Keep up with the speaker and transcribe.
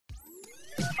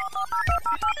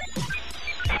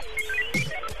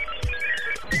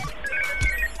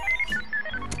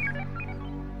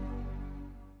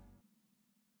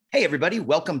Hey, everybody.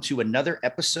 Welcome to another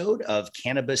episode of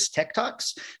Cannabis Tech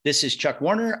Talks. This is Chuck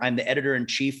Warner. I'm the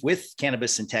editor-in-chief with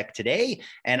Cannabis and Tech Today,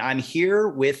 and I'm here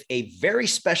with a very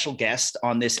special guest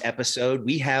on this episode.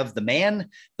 We have the man,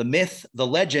 the myth, the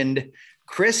legend,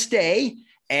 Chris Day,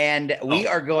 and we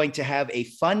are going to have a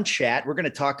fun chat. We're going to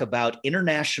talk about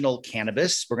international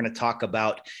cannabis. We're going to talk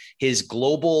about his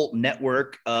global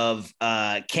network of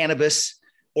cannabis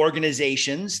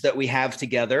organizations that we have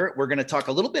together. We're going to talk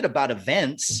a little bit about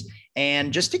events.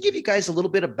 And just to give you guys a little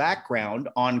bit of background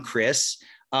on Chris,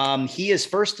 he is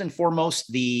first and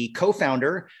foremost the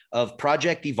co-founder of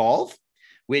Project Evolve,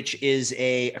 which is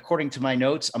according to my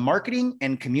notes, a marketing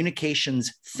and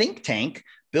communications think tank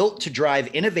built to drive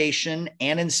innovation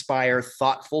and inspire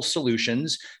thoughtful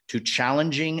solutions to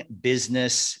challenging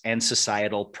business and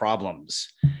societal problems.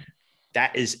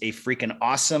 That is a freaking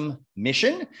awesome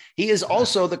mission. He is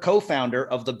also the co-founder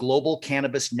of the Global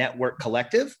Cannabis Network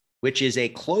Collective, which is a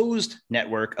closed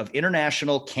network of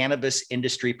international cannabis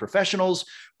industry professionals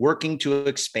working to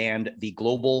expand the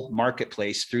global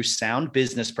marketplace through sound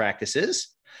business practices,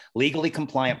 legally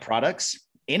compliant products,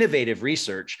 innovative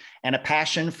research, and a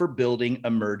passion for building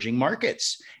emerging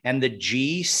markets. And the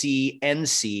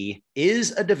GCNC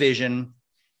is a division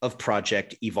of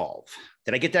Project Evolve.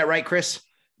 Did I get that right, Chris?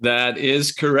 That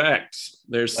is correct.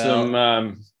 There's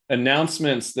some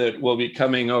announcements that will be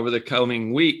coming over the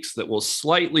coming weeks that will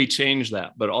slightly change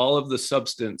that, but all of the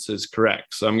substance is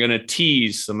correct. So I'm going to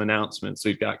tease some announcements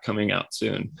we've got coming out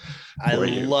soon. I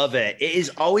love it. It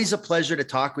is always a pleasure to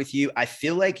talk with you. I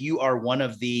feel like you are one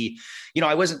of the,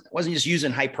 I wasn't just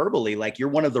using hyperbole, like you're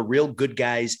one of the real good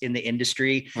guys in the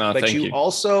industry, but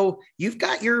you've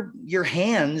got your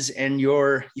hands and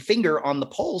your finger on the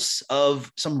pulse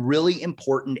of some really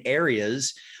important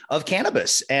areas of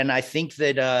cannabis. And I think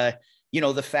that,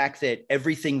 the fact that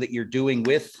everything that you're doing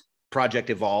with Project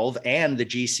Evolve and the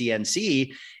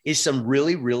GCNC is some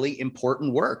really, really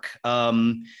important work.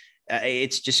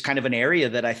 It's just kind of an area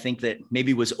that I think that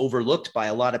maybe was overlooked by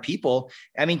a lot of people.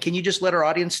 I mean, can you just let our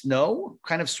audience know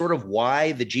kind of sort of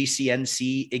why the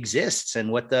GCNC exists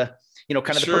and what the, the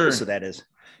purpose of that is?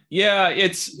 Yeah,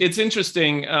 it's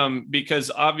interesting because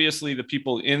obviously the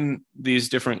people in these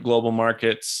different global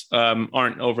markets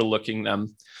aren't overlooking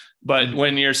them. But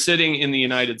when you're sitting in the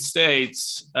United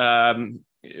States,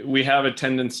 we have a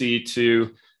tendency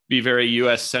to be very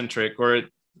US centric, or at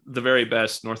the very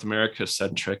best, North America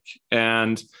centric.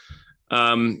 And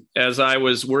as I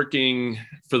was working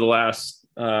for the last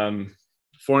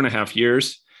 4.5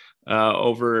 years,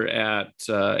 over at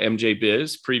MJ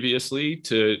Biz previously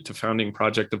to founding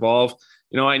Project Evolve,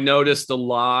 I noticed a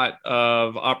lot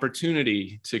of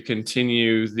opportunity to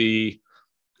continue the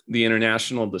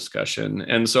international discussion.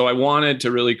 And so I wanted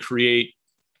to really create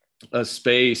a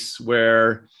space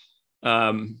where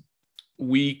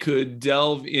we could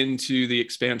delve into the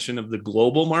expansion of the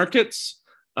global markets,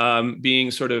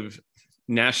 being sort of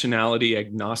nationality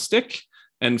agnostic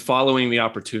and following the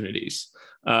opportunities.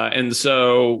 And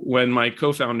so when my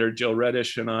co-founder, Jill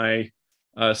Reddish, and I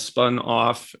spun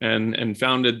off and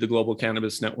founded the Global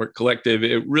Cannabis Network Collective,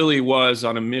 it really was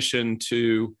on a mission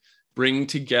to bring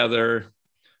together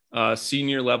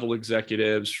senior level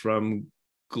executives from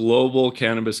global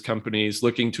cannabis companies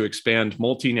looking to expand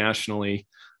multinationally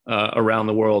around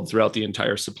the world throughout the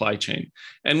entire supply chain.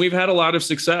 And we've had a lot of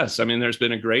success. I mean, there's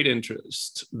been a great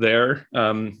interest there.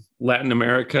 Latin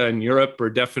America and Europe are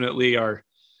definitely our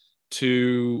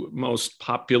two most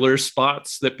popular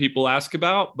spots that people ask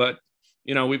about. But,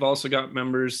 we've also got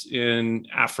members in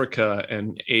Africa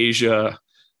and Asia.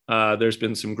 There's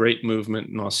been some great movement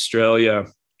in Australia.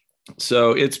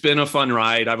 So it's been a fun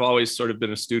ride. I've always sort of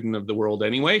been a student of the world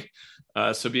anyway.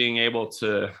 So being able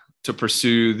to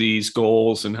pursue these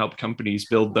goals and help companies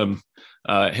build them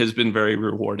has been very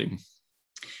rewarding.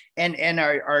 And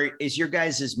is your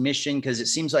guys' mission, because it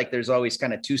seems like there's always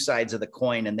kind of two sides of the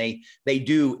coin, and they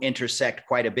do intersect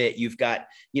quite a bit. You've got,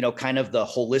 kind of the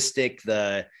holistic,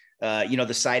 the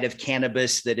side of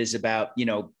cannabis that is about,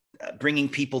 bringing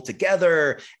people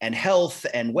together and health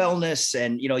and wellness.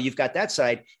 And, you've got that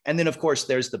side. And then, of course,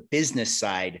 there's the business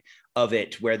side of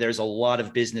it, where there's a lot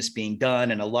of business being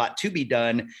done and a lot to be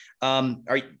done.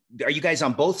 Are you guys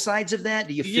on both sides of that?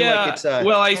 Do you feel like it's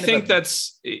well, I think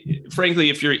that's, frankly,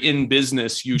 if you're in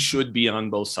business, you should be on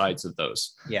both sides of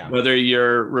those. Yeah. Whether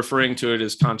you're referring to it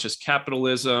as conscious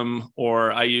capitalism,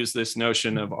 or I use this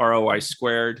notion of ROI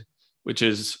squared, which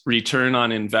is return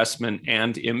on investment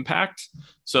and impact.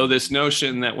 So this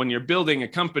notion that when you're building a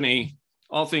company,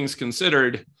 all things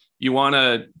considered, you want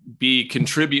to be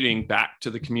contributing back to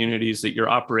the communities that you're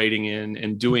operating in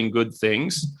and doing good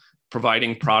things,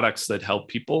 providing products that help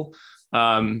people,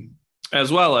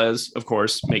 as well as, of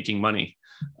course, making money.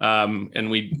 And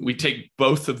we take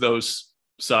both of those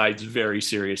sides very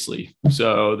seriously.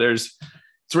 So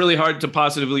it's really hard to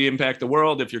positively impact the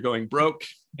world if you're going broke,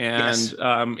 and Yes.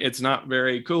 It's not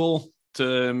very cool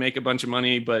to make a bunch of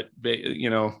money, but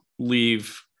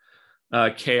leave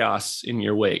chaos in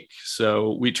your wake.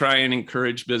 So we try and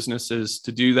encourage businesses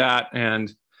to do that,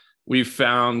 and we've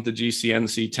found the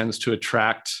GCNC tends to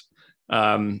attract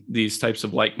these types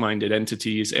of like-minded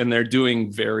entities, and they're doing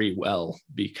very well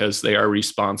because they are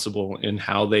responsible in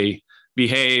how they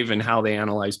behave and how they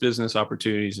analyze business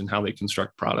opportunities and how they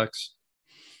construct products.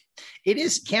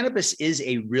 Cannabis is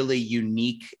a really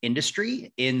unique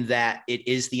industry in that it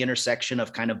is the intersection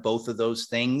of kind of both of those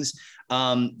things.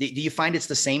 Do you find it's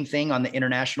the same thing on the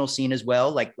international scene as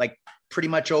well? Like pretty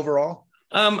much overall?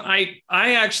 I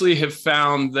actually have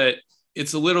found that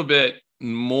it's a little bit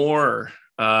more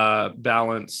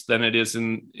balanced than it is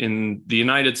in the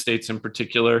United States in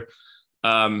particular.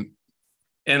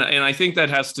 And I think that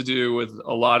has to do with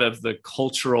a lot of the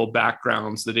cultural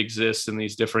backgrounds that exist in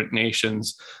these different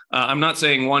nations. I'm not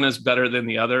saying one is better than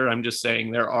the other. I'm just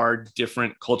saying there are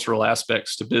different cultural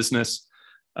aspects to business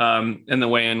and the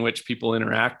way in which people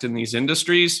interact in these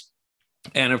industries.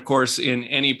 And of course, in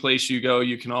any place you go,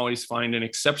 you can always find an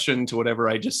exception to whatever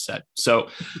I just said. So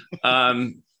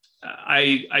I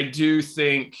do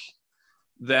think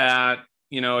that,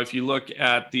 if you look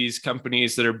at these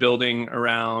companies that are building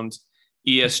around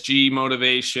ESG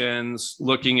motivations,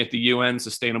 looking at the UN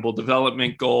Sustainable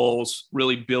Development Goals,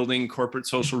 really building corporate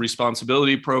social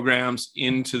responsibility programs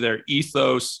into their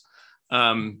ethos,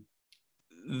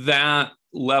 that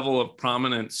level of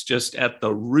prominence just at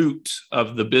the root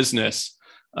of the business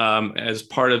as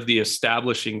part of the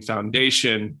establishing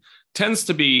foundation tends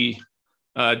to be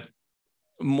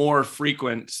more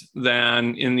frequent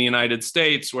than in the United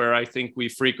States, where I think we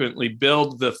frequently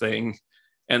build the thing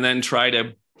and then try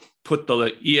to put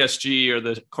the ESG or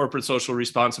the corporate social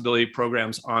responsibility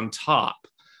programs on top.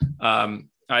 I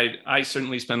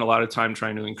certainly spend a lot of time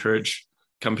trying to encourage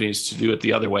companies to do it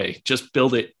the other way. Just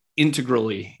build it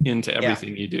integrally into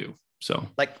everything you do. So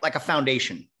like a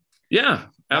foundation. Yeah,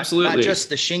 absolutely. Not just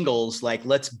the shingles, like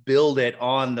let's build it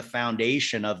on the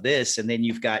foundation of this. And then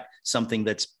you've got something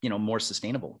that's, more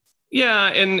sustainable. Yeah.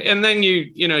 And then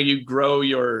you grow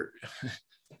your,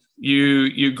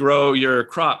 you grow your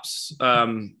crops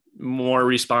more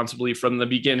responsibly from the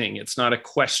beginning. It's not a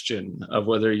question of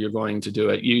whether you're going to do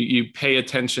it. You pay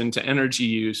attention to energy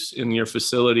use in your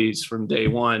facilities from day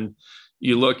one.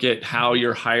 You look at how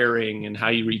you're hiring and how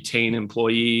you retain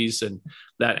employees and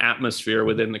that atmosphere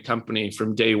within the company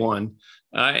from day one.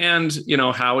 And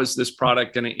how is this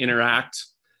product going to interact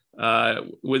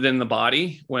within the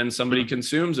body when somebody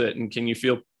consumes it? And can you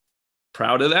feel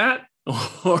proud of that?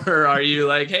 Or are you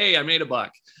like, hey, I made a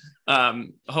buck?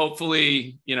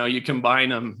 Hopefully, you combine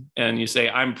them and you say,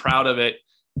 I'm proud of it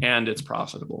and it's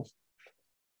profitable.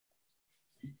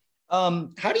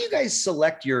 How do you guys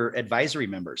select your advisory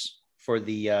members for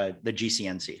the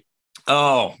GCNC?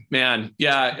 Oh, man.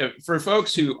 Yeah. For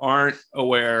folks who aren't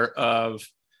aware of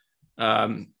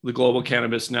the Global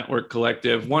Cannabis Network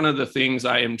Collective, one of the things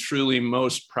I am truly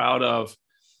most proud of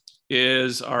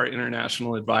is our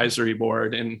International Advisory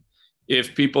Board. And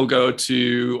if people go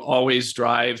to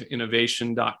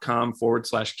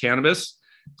alwaysdriveinnovation.com/cannabis,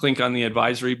 click on the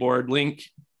advisory board link,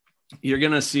 you're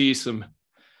going to see some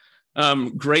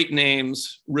great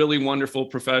names, really wonderful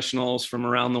professionals from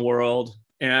around the world.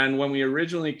 And when we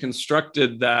originally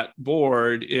constructed that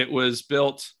board, it was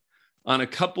built on a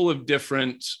couple of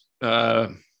different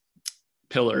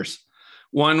pillars.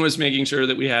 One was making sure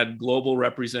that we had global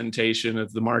representation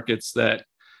of the markets that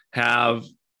have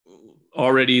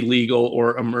already legal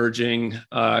or emerging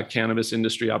cannabis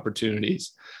industry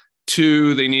opportunities.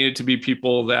 Two, they needed to be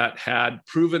people that had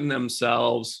proven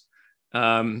themselves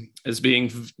as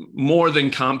being more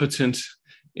than competent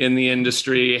in the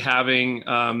industry, having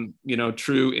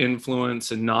true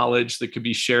influence and knowledge that could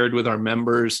be shared with our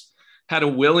members, had a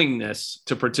willingness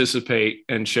to participate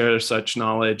and share such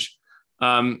knowledge.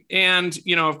 And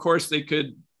of course, they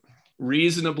could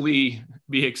reasonably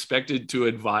be expected to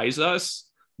advise us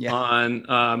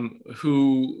on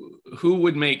who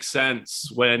would make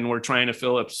sense when we're trying to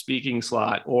fill a speaking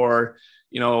slot, or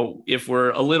if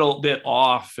we're a little bit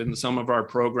off in some of our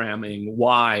programming,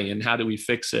 why and how do we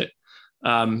fix it?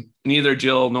 Neither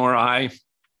Jill nor I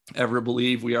ever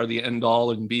believe we are the end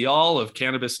all and be all of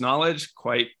cannabis knowledge,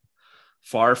 quite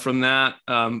far from that.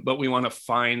 But we want to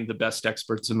find the best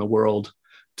experts in the world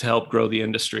to help grow the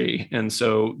industry. And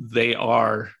so they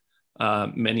are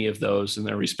many of those in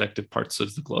their respective parts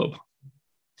of the globe.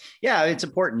 Yeah, it's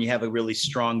important. You have a really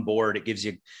strong board. It gives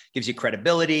you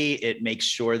credibility. It makes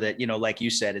sure that, like you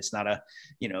said, it's not a,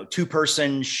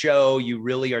 two-person show. You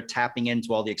really are tapping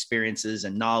into all the experiences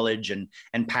and knowledge and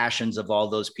passions of all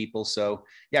those people. So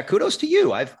yeah, kudos to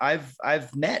you.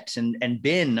 I've met and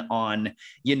been on,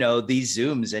 these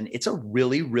Zooms, and it's a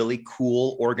really, really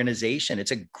cool organization.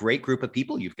 It's a great group of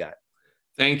people you've got.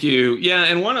 Thank you. Yeah.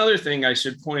 And one other thing I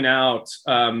should point out,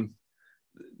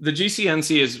 the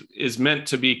GCNC is meant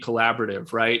to be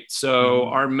collaborative, right? So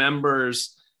our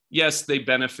members, yes, they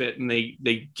benefit and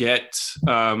they get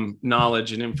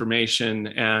knowledge and information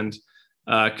and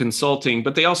consulting,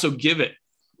 but they also give it,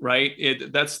 right?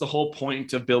 That's the whole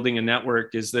point of building a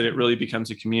network, is that it really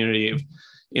becomes a community of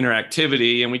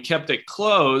interactivity. And we kept it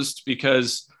closed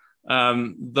because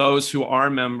those who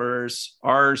are members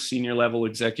are senior level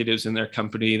executives in their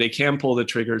company. They can pull the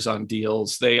triggers on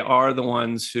deals. They are the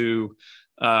ones who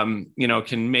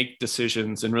can make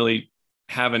decisions and really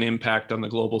have an impact on the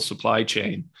global supply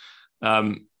chain.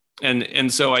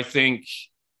 And so I think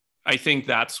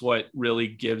that's what really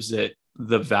gives it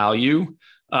the value,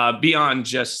 beyond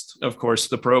just, of course,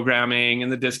 the programming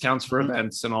and the discounts for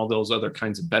events and all those other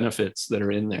kinds of benefits that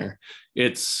are in there.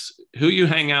 It's who you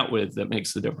hang out with that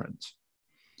makes the difference.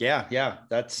 Yeah.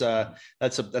 That's a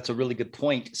really good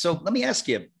point. So let me ask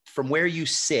you, from where you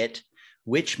sit,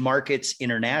 which markets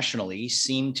internationally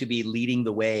seem to be leading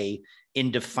the way in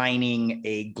defining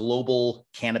a global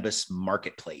cannabis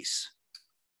marketplace?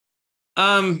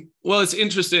 Well, it's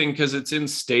interesting because it's in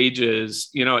stages.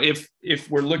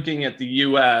 If we're looking at the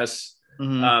US,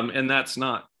 and that's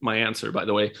not my answer, by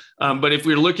the way, but if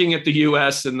we're looking at the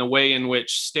US and the way in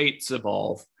which states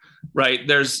evolve, right,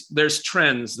 there's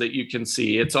trends that you can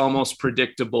see. It's almost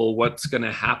predictable what's going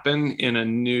to happen in a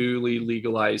newly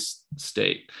legalized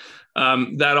state.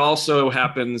 That also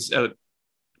happens at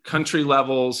country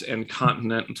levels and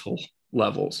continental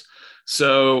levels.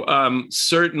 So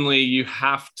certainly you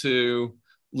have to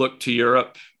look to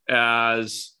Europe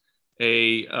as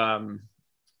a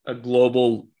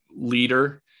global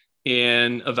leader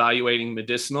in evaluating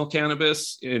medicinal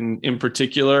cannabis, in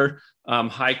particular,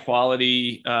 high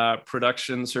quality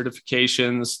production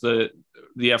certifications,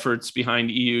 the efforts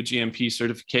behind EU GMP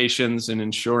certifications, and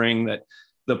ensuring that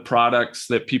the products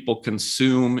that people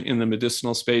consume in the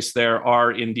medicinal space there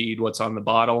are indeed what's on the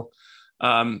bottle.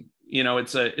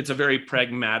 It's a very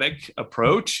pragmatic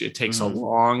approach. It takes a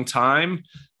long time.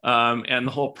 And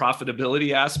the whole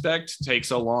profitability aspect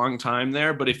takes a long time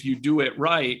there. But if you do it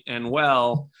right and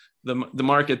well, the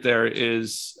market there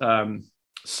is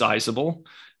sizable.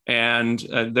 And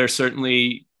they're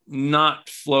certainly not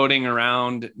floating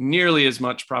around nearly as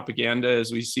much propaganda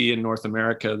as we see in North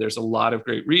America. There's a lot of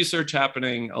great research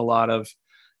happening, a lot of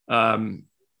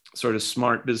sort of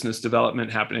smart business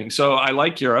development happening. So I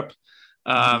like Europe.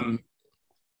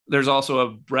 There's also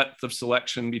a breadth of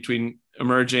selection between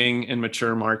emerging and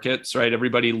mature markets, right?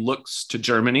 Everybody looks to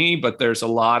Germany, but there's a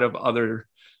lot of other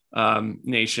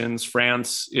nations.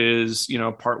 France is,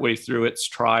 partway through its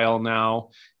trial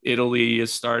now. Italy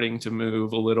is starting to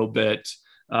move a little bit.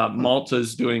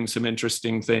 Malta's doing some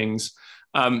interesting things.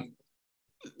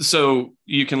 So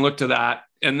you can look to that.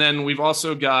 And then we've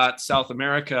also got South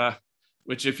America,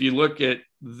 which, if you look at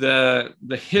the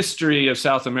history of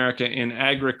South America in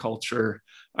agriculture,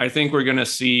 I think we're going to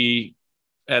see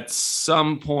at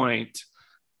some point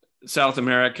South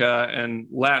America and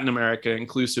Latin America,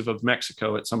 inclusive of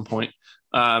Mexico at some point,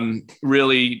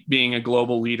 really being a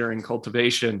global leader in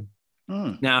cultivation.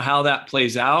 Now, how that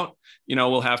plays out,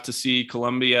 we'll have to see.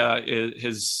 Colombia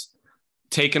has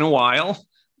taken a while,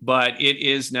 but it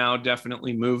is now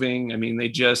definitely moving. I mean, they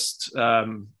just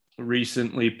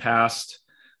recently passed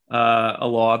a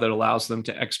law that allows them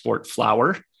to export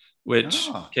flower, which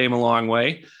came a long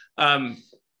way.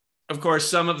 Of course,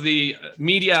 some of the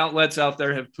media outlets out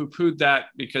there have poo-pooed that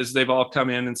because they've all come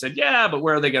in and said, yeah, but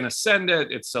where are they going to send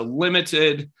it? It's so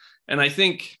limited. And I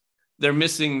think they're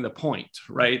missing the point,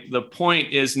 right? The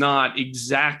point is not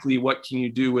exactly what can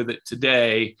you do with it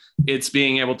today. It's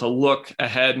being able to look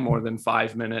ahead more than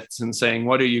 5 minutes and saying,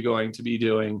 what are you going to be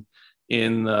doing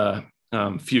in the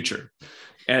future?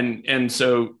 And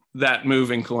so that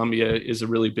move in Colombia is a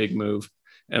really big move.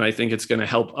 And I think it's going to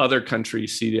help other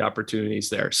countries see the opportunities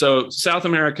there. So South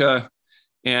America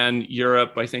and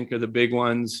Europe, I think, are the big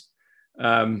ones.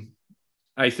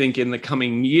 I think in the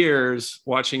coming years,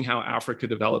 watching how Africa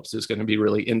develops is going to be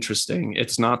really interesting.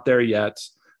 It's not there yet,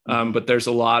 but there's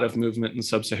a lot of movement in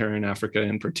sub-Saharan Africa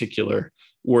in particular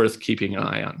worth keeping an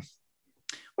eye on.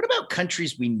 what about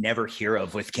countries we never hear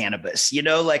of with cannabis?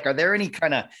 Like, are there any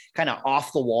kind of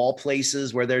off the wall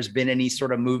places where there's been any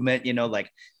sort of movement,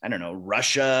 like, I don't know,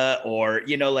 Russia or,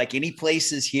 like any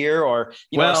places here, or,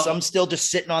 some still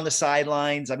just sitting on the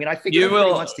sidelines? I mean, I figure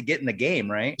everybody wants to get in the game,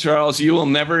 right? Charles, you will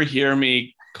never hear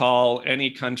me call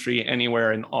any country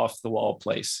anywhere an off the wall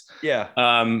place. Yeah.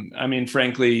 I mean,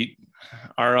 frankly,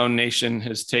 our own nation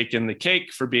has taken the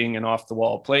cake for being an off the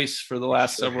wall place for the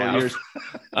last several years,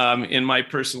 in my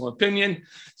personal opinion.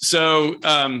 So,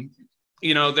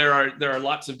 there are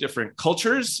lots of different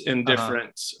cultures and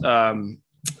different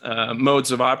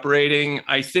modes of operating.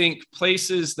 I think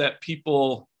places that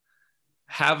people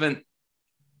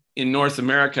in North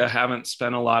America haven't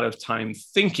spent a lot of time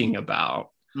thinking about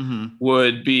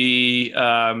would be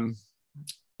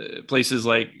places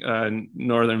like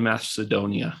Northern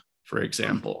Macedonia, for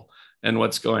example, and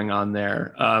what's going on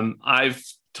there. I've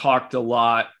talked a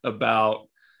lot about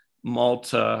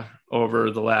Malta over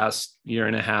the last year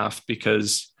and a half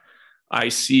because I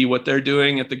see what they're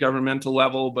doing at the governmental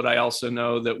level, but I also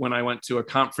know that when I went to a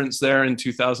conference there in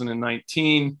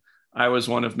 2019, I was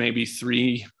one of maybe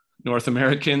 3 North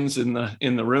Americans in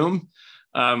the room,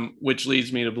 which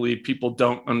leads me to believe people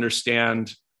don't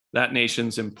understand that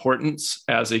nation's importance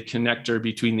as a connector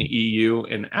between the EU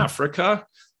and Africa,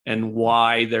 and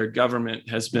why their government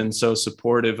has been so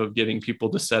supportive of getting people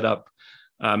to set up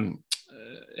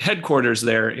headquarters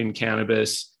there in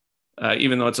cannabis,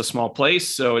 even though it's a small place,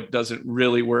 so it doesn't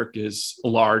really work as a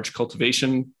large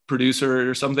cultivation producer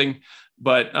or something.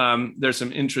 But there's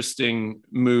some interesting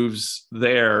moves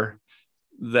there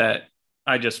that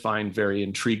I just find very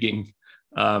intriguing.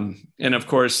 And of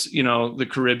course, the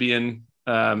Caribbean,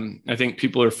 I think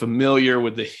people are familiar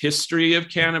with the history of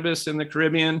cannabis in the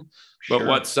Caribbean. But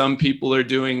what some people are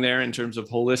doing there in terms of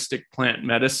holistic plant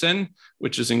medicine,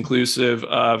 which is inclusive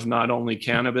of not only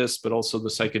cannabis, but also the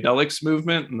psychedelics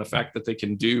movement, and the fact that they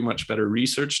can do much better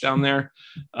research down there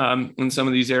in some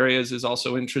of these areas, is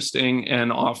also interesting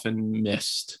and often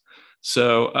missed.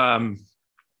 So, I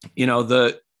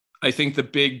think the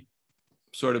big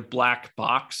sort of black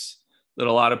box that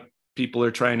a lot of people are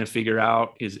trying to figure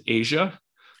out is Asia.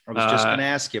 I was just going to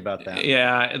ask you about that.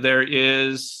 Yeah, there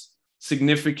is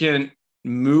significant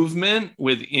movement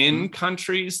within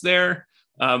countries there,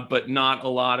 but not a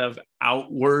lot of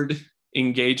outward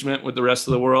engagement with the rest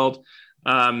of the world.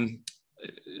 The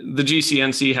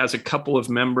GCNC has a couple of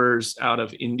members out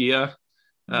of India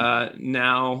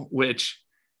now, which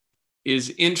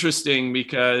is interesting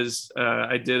because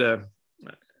I've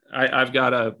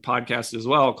got a podcast as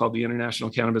well called the International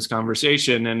Cannabis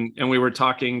Conversation, and we were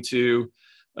talking to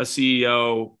a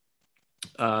CEO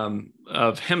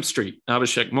of Hemp Street,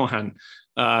 Abhishek Mohan,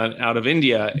 out of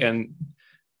India. And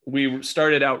we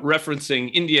started out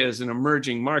referencing India as an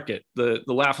emerging market. The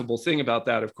laughable thing about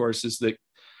that, of course, is that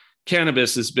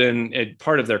cannabis has been a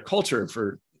part of their culture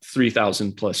for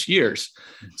 3,000 plus years.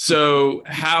 So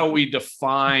how we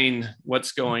define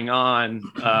what's going on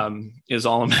is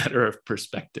all a matter of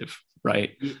perspective,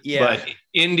 right? Yeah. But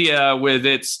India, with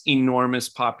its enormous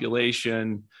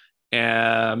population,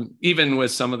 even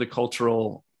with some of the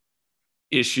cultural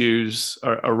issues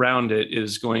around it,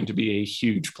 is going to be a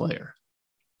huge player.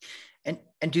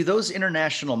 And do those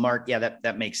international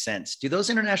that makes sense. Do those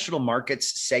international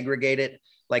markets segregate it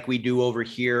like we do over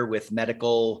here with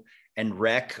medical and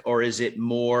rec, or is it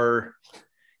more,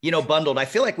 bundled? I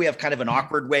feel like we have kind of an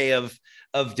awkward way of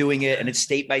doing it, and it's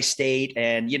state by state,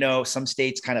 and some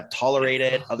states kind of tolerate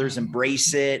it, others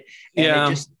embrace it, and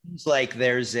it just seems like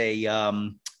there's a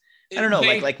I don't know,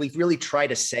 like we really try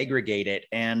to segregate it.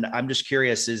 And I'm just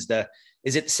curious, is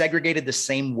it segregated the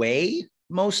same way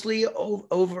mostly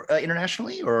over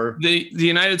internationally, or? The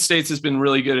United States has been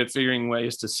really good at figuring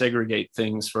ways to segregate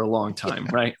things for a long time,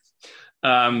 right?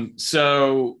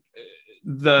 So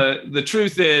the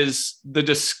truth is the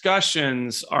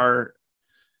discussions are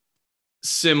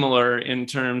similar in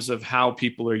terms of how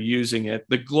people are using it.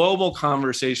 The global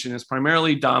conversation is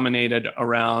primarily dominated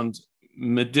around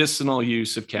medicinal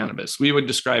use of cannabis. We would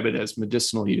describe it as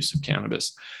medicinal use of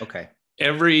cannabis. Okay.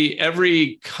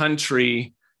 Every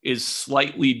country is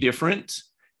slightly different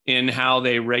in how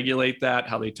they regulate that,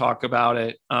 how they talk about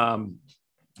it.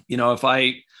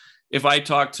 If I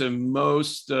talk to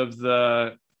most of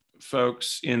the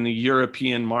folks in the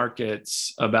European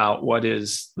markets about what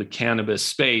is the cannabis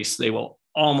space, they will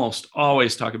almost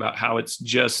always talk about how it's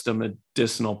just a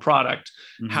medicinal product.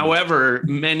 Mm-hmm. However,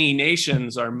 many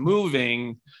nations are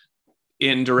moving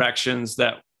in directions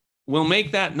that will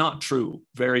make that not true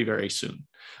very, very soon.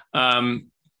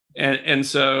 And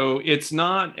so it's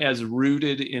not as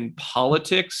rooted in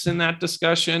politics in that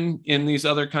discussion in these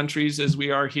other countries as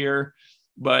we are here.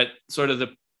 but sort of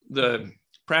the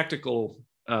practical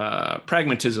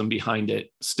pragmatism behind it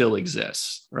still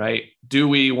exists, right? Do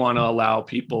we want to allow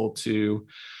people to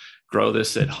grow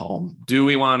this at home? Do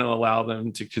we want to allow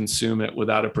them to consume it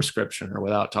without a prescription or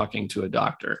without talking to a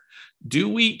doctor? Do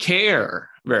we care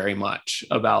very much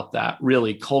about that,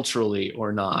 really, culturally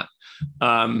or not?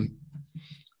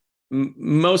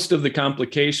 Most of the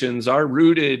complications are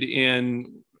rooted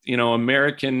in,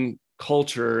 American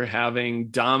culture having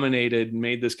dominated and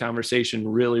made this conversation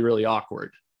really, really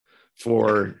awkward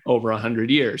for over 100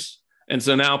 years. And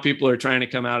so now people are trying to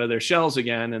come out of their shells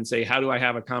again and say, how do I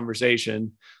have a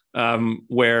conversation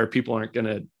where people aren't going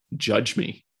to judge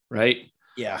me, right?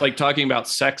 Yeah. It's like talking about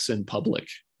sex in public.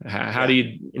 How do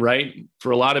you, right?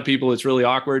 For a lot of people, it's really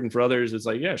awkward. And for others, it's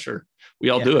like, yeah, sure, we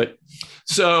all do it.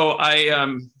 So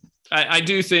I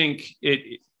do think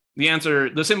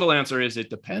the simple answer is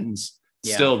it depends.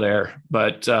 It's still there,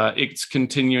 but it's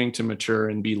continuing to mature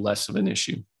and be less of an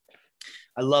issue.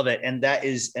 I love it. And that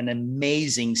is an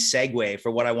amazing segue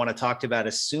for what I want to talk about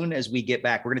as soon as we get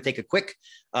back. We're going to take a quick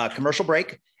commercial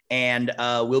break, and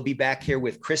we'll be back here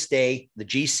with Chris Day, the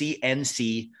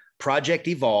GCNC Project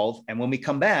Evolve. And when we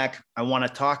come back, I want to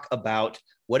talk about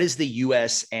what is the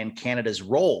US and Canada's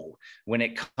role when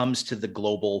it comes to the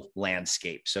global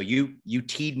landscape. So you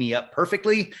teed me up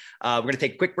perfectly. We're going to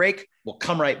take a quick break. We'll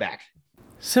come right back.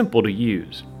 Simple to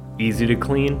use, easy to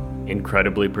clean,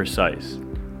 incredibly precise.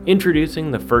 Introducing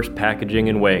the first packaging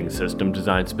and weighing system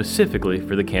designed specifically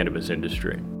for the cannabis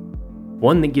industry.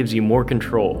 One that gives you more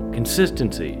control,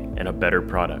 consistency, and a better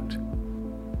product.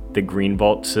 The Green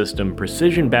Vault System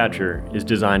Precision Batcher is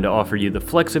designed to offer you the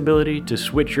flexibility to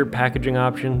switch your packaging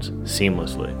options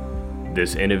seamlessly.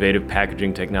 This innovative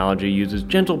packaging technology uses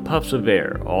gentle puffs of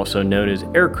air, also known as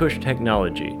air cush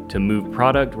technology, to move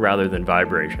product rather than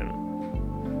vibration.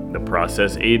 The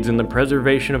process aids in the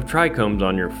preservation of trichomes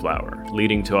on your flower,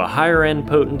 leading to a higher end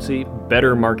potency,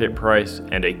 better market price,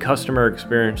 and a customer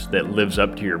experience that lives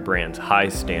up to your brand's high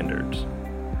standards.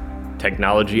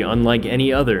 Technology unlike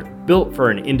any other, built for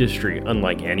an industry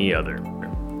unlike any other.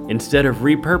 Instead of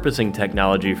repurposing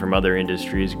technology from other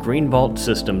industries, Green Vault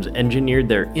Systems engineered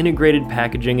their integrated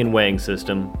packaging and weighing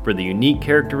system for the unique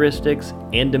characteristics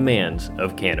and demands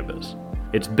of cannabis.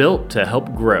 It's built to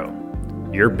help grow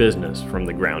your business from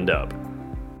the ground up.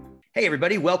 Hey,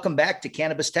 everybody. Welcome back to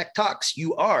Cannabis Tech Talks.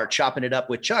 You are chopping it up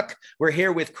with Chuck. We're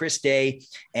here with Chris Day.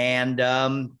 And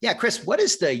Chris, what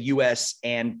is the US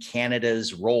and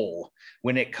Canada's role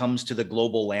when it comes to the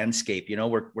global landscape?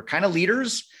 We're kind of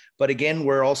leaders, but again,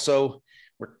 we're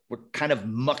kind of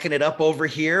mucking it up over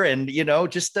here. And,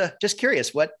 just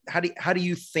curious, how do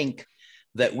you think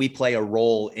that we play a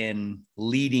role in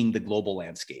leading the global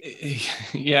landscape?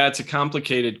 Yeah, it's a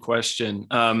complicated question.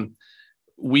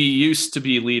 We used to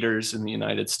be leaders in the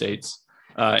United States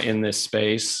in this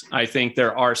space. I think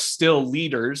there are still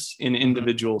leaders in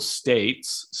individual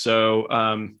states. So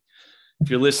if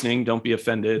you're listening, don't be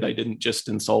offended. I didn't just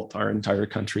insult our entire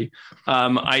country.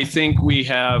 I think we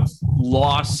have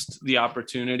lost the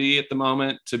opportunity at the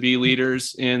moment to be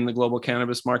leaders in the global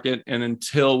cannabis market. And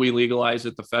until we legalize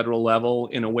at the federal level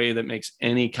in a way that makes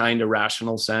any kind of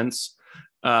rational sense,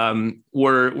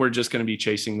 we're just going to be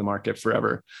chasing the market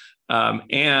forever.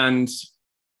 And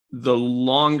the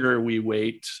longer we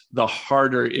wait, the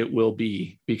harder it will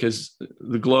be, because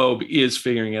the globe is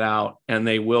figuring it out and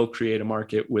they will create a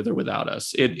market with or without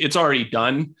us. It's already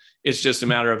done. It's just a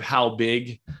matter of how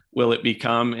big will it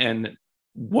become and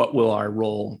what will our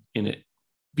role in it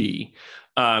be.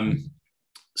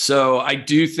 So I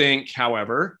do think,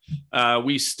 however,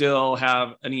 we still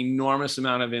have an enormous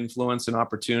amount of influence and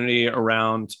opportunity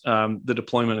around the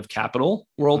deployment of capital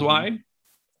worldwide.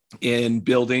 In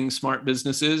building smart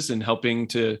businesses and helping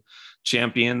to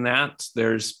champion that.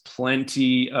 There's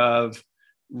plenty of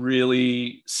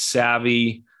really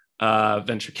savvy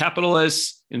venture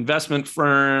capitalists, investment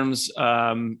firms,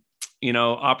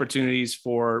 opportunities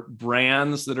for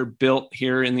brands that are built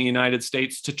here in the United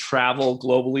States to travel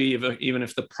globally, even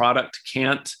if the product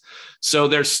can't. So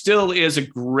there still is a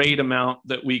great amount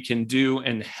that we can do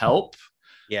and help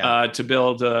to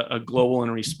build a global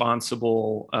and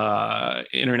responsible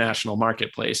international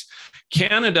marketplace.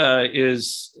 Canada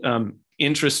is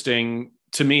interesting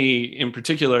to me in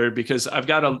particular because I've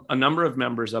got a number of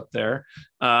members up there.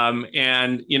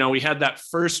 And we had that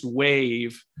first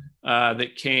wave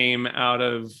that came out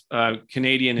of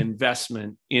Canadian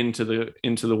investment into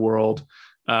the world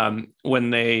when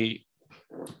they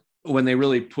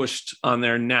really pushed on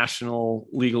their national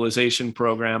legalization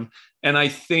program. And I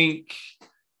think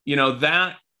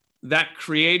that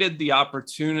created the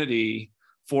opportunity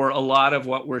for a lot of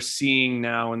what we're seeing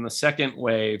now in the second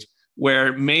wave,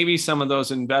 where maybe some of those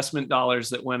investment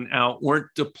dollars that went out weren't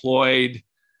deployed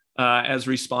as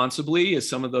responsibly as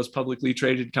some of those publicly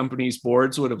traded companies'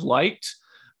 boards would have liked.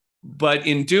 But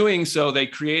in doing so, they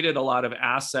created a lot of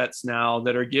assets now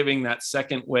that are giving that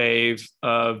second wave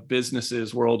of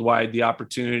businesses worldwide the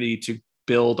opportunity to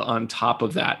build on top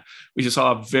of that. We just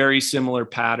saw a very similar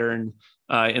pattern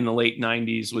in the late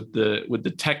 90s with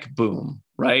the tech boom,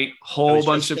 right? Whole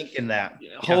bunch of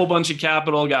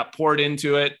capital got poured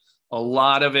into it. A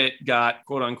lot of it got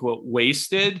quote unquote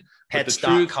wasted.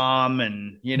 Pets.com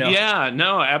and, Yeah,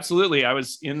 no, absolutely. I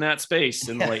was in that space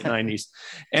in the late 90s.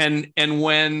 And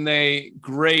when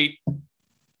great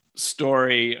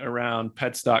story around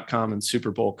Pets.com and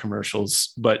Super Bowl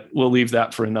commercials, but we'll leave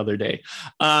that for another day.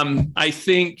 I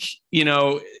think,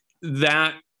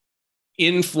 that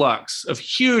influx of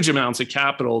huge amounts of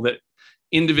capital that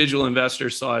individual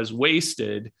investors saw as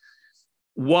wasted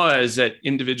was at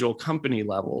individual company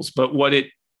levels. But what it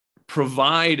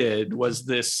provided was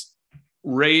this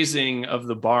raising of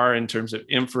the bar in terms of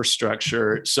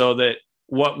infrastructure, so that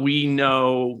what we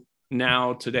know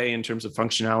now today in terms of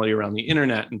functionality around the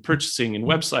internet and purchasing and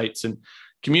websites and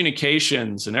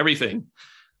communications and everything,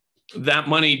 that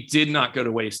money did not go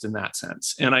to waste in that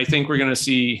sense. And I think we're going to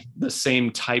see the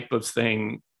same type of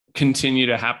thing continue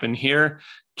to happen here.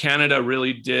 Canada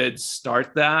really did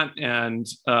start that. And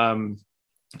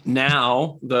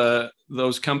now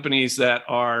those companies that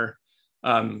are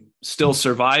still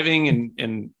surviving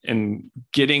and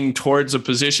getting towards a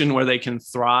position where they can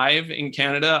thrive in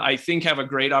Canada, I think have a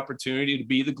great opportunity to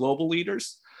be the global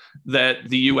leaders that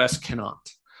the US cannot,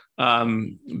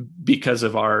 because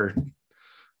of our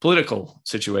political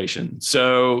situation.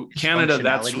 So Canada,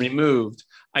 that's removed.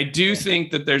 I do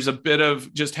think that there's a bit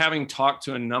of, just having talked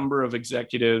to a number of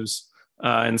executives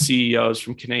and CEOs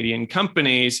from Canadian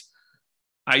companies,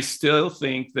 I still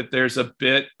think that there's a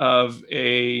bit of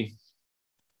a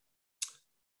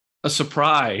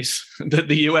surprise that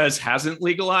the US hasn't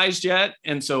legalized yet.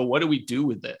 And so what do we do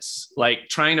with this? Like,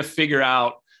 trying to figure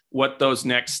out what those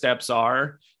next steps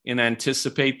are and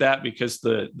anticipate that, because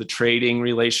the trading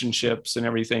relationships and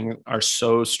everything are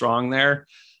so strong there.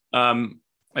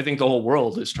 I think the whole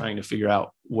world is trying to figure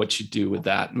out what you do with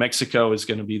that. Mexico is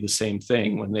going to be the same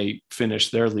thing when they finish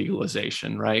their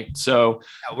legalization, right? So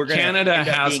we're going Canada end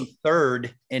up has being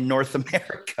third in North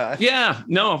America. Yeah,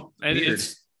 no, and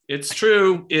it's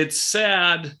true. It's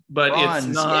sad, but Bronze.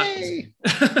 It's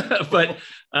not. But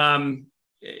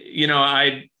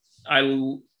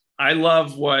I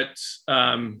love what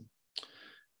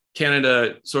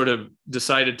Canada sort of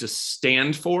decided to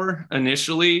stand for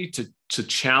initially, to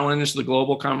challenge the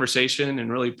global conversation and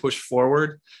really push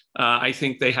forward. I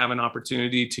think they have an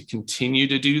opportunity to continue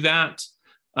to do that.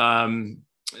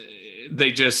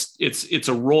 It's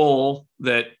a role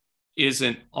that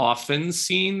isn't often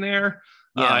seen there.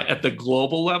 At the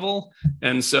global level.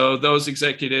 And so those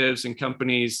executives and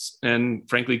companies and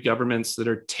frankly governments that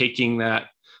are taking that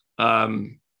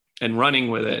and running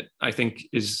with it, I think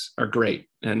are great.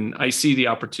 And I see the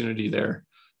opportunity there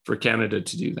for Canada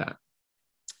to do that.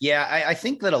 Yeah, I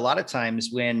think that a lot of times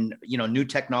when, new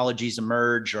technologies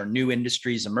emerge or new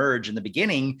industries emerge in the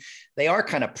beginning, they are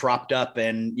kind of propped up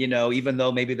and, even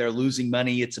though maybe they're losing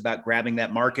money, it's about grabbing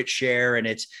that market share. And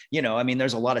it's,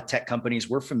 there's a lot of tech companies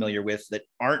we're familiar with that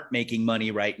aren't making money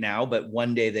right now, but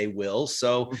one day they will.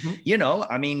 So,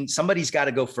 somebody's got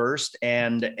to go first.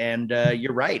 And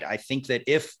you're right. I think that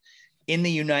if in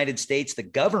the United States, the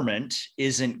government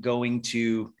isn't going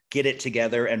to get it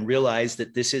together and realize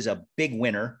that this is a big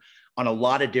winner on a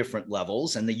lot of different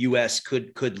levels, and the US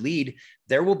could lead,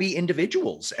 there will be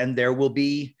individuals and there will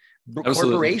be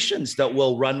corporations that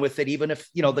will run with it, even if,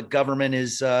 the government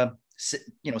is,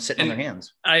 sitting on their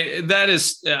hands.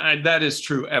 That is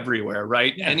true everywhere,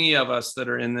 right? Yeah. Any of us that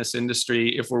are in this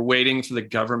industry, if we're waiting for the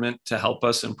government to help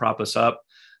us and prop us up,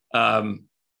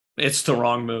 it's the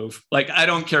wrong move. Like, I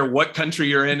don't care what country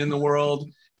you're in the world.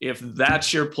 If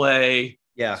that's your play,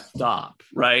 stop,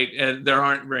 right? And there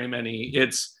aren't very many.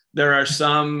 There are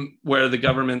some where the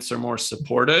governments are more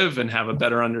supportive and have a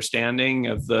better understanding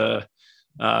of the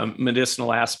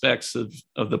medicinal aspects of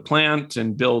the plant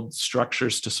and build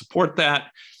structures to support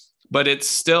that. But it's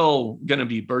still going to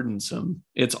be burdensome.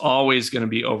 It's always going to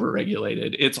be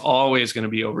overregulated. It's always going to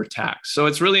be overtaxed. So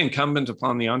it's really incumbent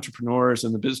upon the entrepreneurs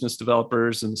and the business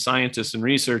developers and the scientists and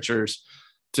researchers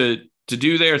to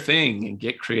do their thing and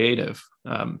get creative.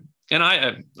 And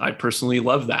I personally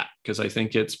love that, because I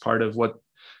think it's part of what,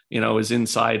 is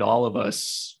inside all of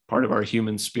us. Part of our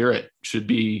human spirit should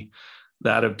be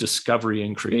that of discovery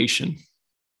and creation.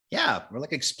 Yeah, we're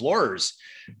like explorers.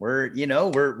 We're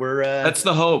that's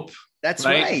the hope. That's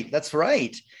right. That's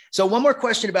right. So one more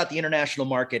question about the international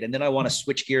market, and then I want to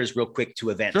switch gears real quick to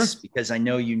events, because I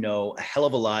know you know a hell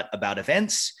of a lot about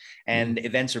events, and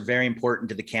events are very important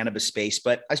to the cannabis space.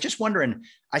 But I was just wondering,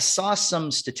 I saw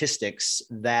some statistics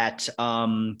that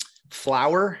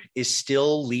flower is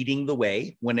still leading the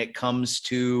way when it comes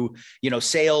to,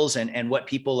 sales and what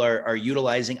people are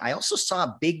utilizing. I also saw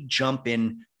a big jump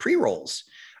in pre-rolls.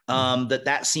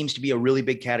 That seems to be a really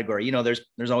big category.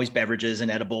 There's always beverages and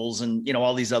edibles and,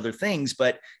 all these other things,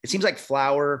 but it seems like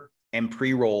flower and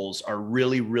pre-rolls are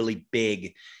really, really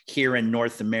big here in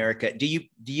North America. Do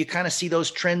you kind of see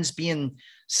those trends being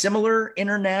similar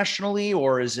internationally,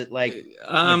 or is it like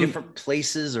different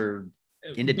places or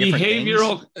into different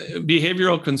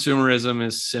behavioral consumerism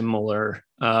is similar.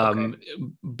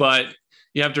 But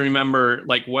you have to remember,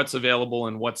 like, what's available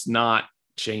and what's not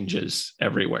changes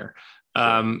everywhere.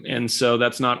 And so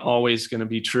that's not always going to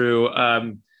be true.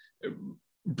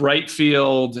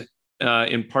 Brightfield,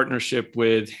 in partnership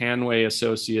with Hanway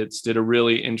Associates, did a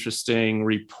really interesting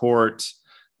report,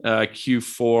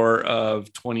 Q4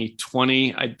 of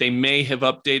 2020. They may have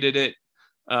updated it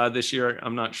this year,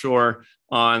 I'm not sure,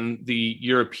 on the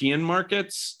European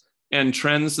markets and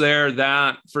trends there.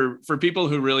 That for people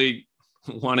who really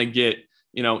want to get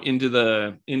into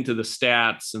the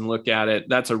stats and look at it,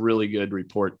 that's a really good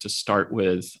report to start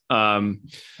with, to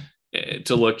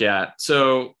look at.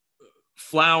 So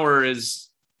flower is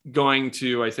going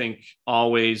to, I think,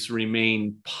 always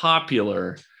remain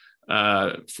popular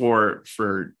for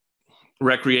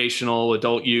recreational,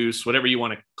 adult use, whatever you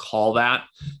want to call that,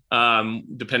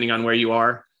 depending on where you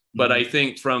are. But I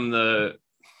think from the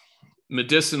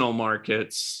medicinal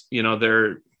markets,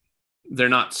 they're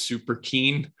not super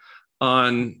keen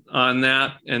on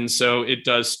that, and so it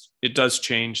does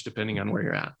change depending on where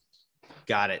you're at.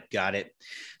 Got it.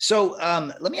 So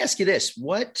let me ask you this: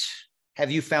 what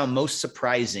have you found most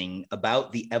surprising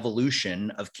about the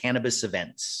evolution of cannabis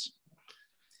events?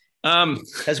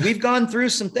 Because we've gone through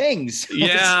some things.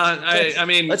 I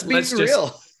mean, let's be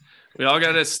real. We all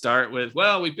got to start with,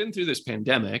 we've been through this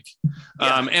pandemic,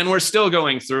 and we're still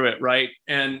going through it, right?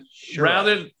 And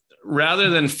rather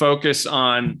than focus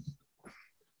on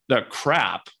the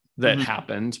crap that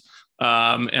happened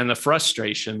and the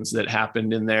frustrations that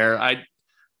happened in there, I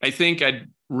think I'd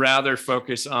rather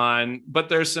focus on, but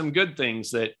there's some good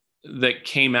things that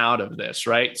came out of this,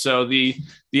 right? So the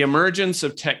emergence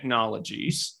of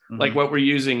technologies like what we're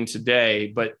using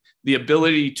today, but the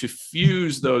ability to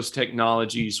fuse those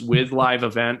technologies with live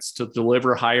events to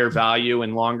deliver higher value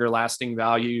and longer lasting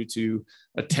value to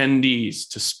attendees,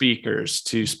 to speakers,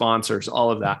 to sponsors,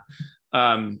 all of that.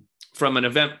 From an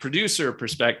event producer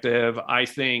perspective, I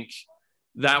think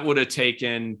that would have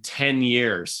taken 10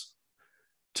 years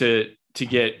to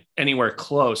get anywhere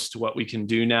close to what we can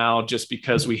do now, just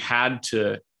because we had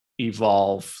to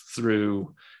evolve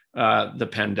through the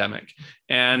pandemic.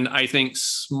 And I think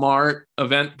smart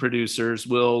event producers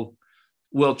will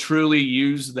truly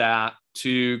use that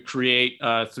to create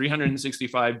a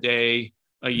 365-day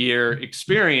a year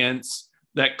experience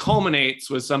that culminates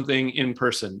with something in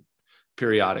person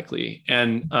periodically.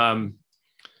 And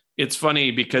it's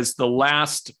funny because the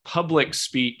last public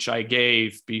speech I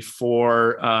gave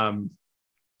before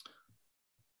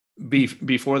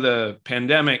the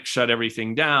pandemic shut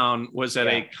everything down was at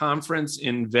a conference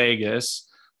in Vegas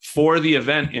for the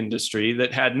event industry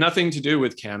that had nothing to do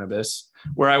with cannabis,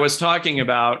 where I was talking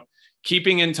about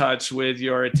keeping in touch with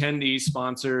your attendees,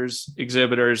 sponsors,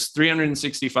 exhibitors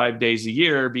 365 days a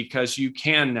year, because you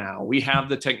can now. We have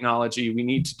the technology. We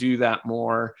need to do that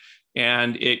more.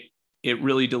 And it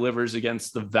really delivers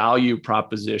against the value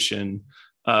proposition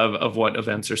of what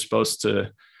events are supposed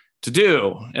to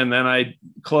do. And then I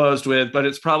closed with, but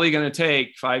it's probably going to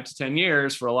take 5 to 10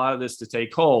 years for a lot of this to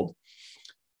take hold.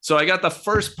 So I got the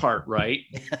first part right.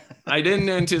 I didn't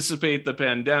anticipate the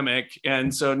pandemic.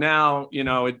 And so now,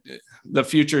 the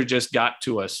future just got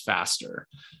to us faster.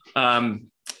 I'm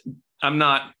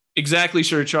not exactly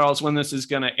sure, Charles, when this is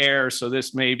going to air. So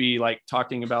this may be like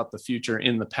talking about the future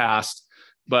in the past,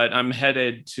 but I'm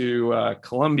headed to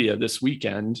Colombia this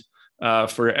weekend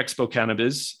for Expo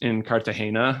Cannabis in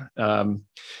Cartagena.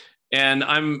 And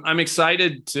I'm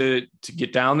excited to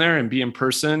get down there and be in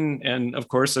person. And of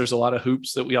course, there's a lot of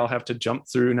hoops that we all have to jump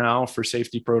through now for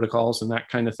safety protocols and that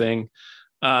kind of thing.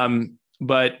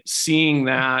 But seeing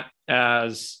that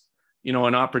as,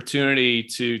 an opportunity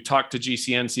to talk to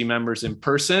GCNC members in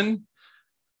person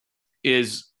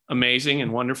is amazing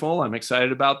and wonderful. I'm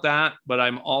excited about that. But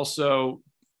I'm also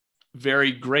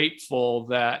very grateful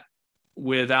that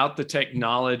without the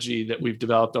technology that we've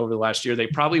developed over the last year, they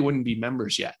probably wouldn't be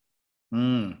members yet.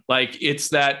 Like it's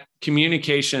that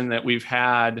communication that we've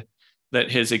had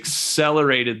that has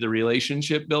accelerated the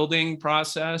relationship building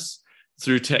process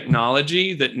through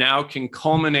technology that now can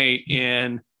culminate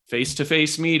in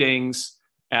face-to-face meetings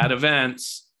at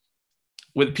events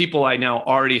with people I now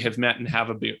already have met and have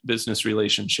a business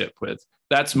relationship with.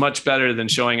 That's much better than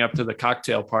showing up to the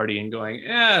cocktail party and going,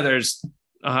 there's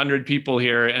 100 people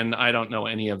here and I don't know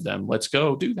any of them. Let's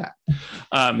go do that.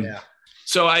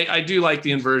 So I do like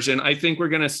the inversion. I think we're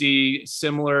going to see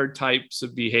similar types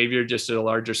of behavior just at a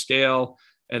larger scale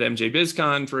at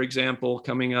MJBizCon, for example,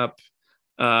 coming up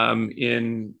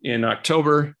in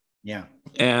October. Yeah.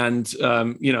 And,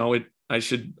 I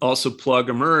should also plug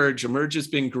Emerge. Emerge has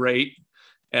been great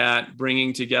at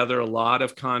bringing together a lot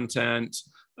of content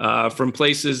from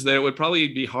places that it would probably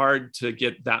be hard to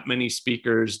get that many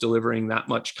speakers delivering that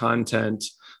much content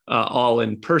all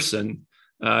in person.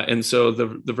 And so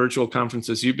the virtual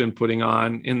conferences you've been putting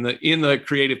on in the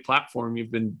creative platform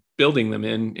you've been building them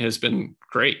in has been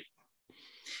great.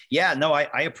 Yeah, no,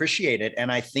 I appreciate it.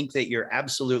 And I think that you're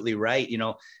absolutely right.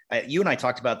 You and I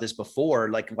talked about this before,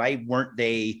 like why weren't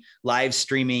they live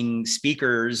streaming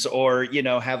speakers or,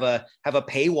 have a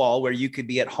paywall where you could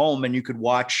be at home and you could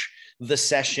watch the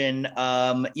session,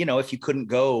 if you couldn't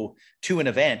go to an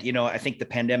event. I think the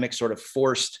pandemic sort of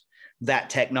forced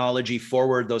that technology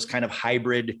forward, those kind of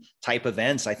hybrid type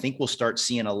events. I think we'll start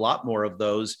seeing a lot more of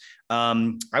those.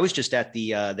 I was just at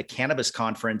the cannabis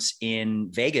conference in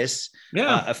Vegas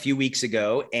a few weeks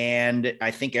ago, and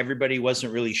I think everybody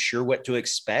wasn't really sure what to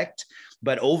expect.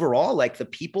 But overall, like the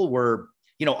people were,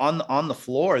 on the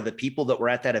floor, the people that were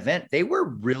at that event, they were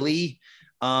really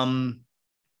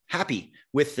happy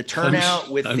with the turnout,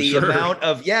 with the amount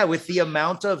of,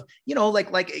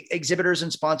 like exhibitors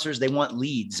and sponsors, they want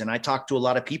leads. And I talked to a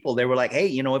lot of people, they were like,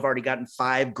 hey, I've already gotten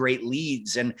 5 great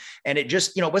leads. And it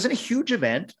just, it wasn't a huge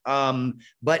event,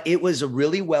 but it was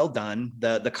really well done.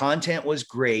 The content was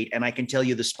great. And I can tell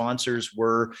you the sponsors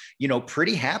were,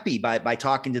 pretty happy by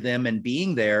talking to them and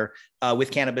being there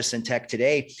with Cannabis and Tech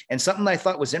today. And something that I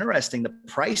thought was interesting, the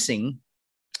pricing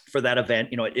for that event,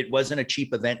 it wasn't a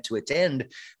cheap event to attend,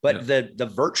 but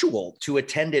the virtual, to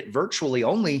attend it virtually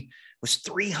only was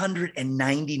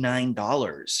 $399.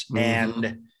 Mm-hmm.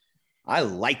 And I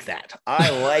like that. I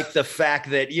like the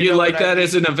fact that, you like that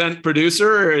as an event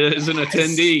producer or as an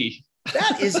attendee?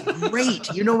 That is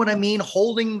great. You know what I mean?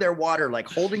 Holding their water, like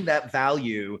holding that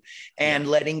value and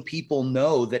letting people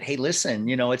know that, hey, listen,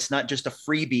 it's not just a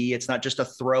freebie. It's not just a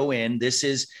throw in. This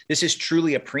is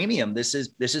truly a premium. This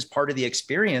is part of the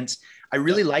experience. I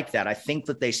really like that. I think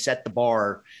that they set the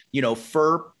bar,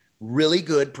 for really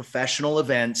good professional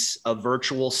events, a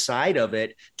virtual side of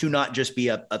it, to not just be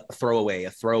a throwaway,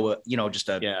 just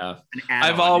an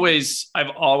I've always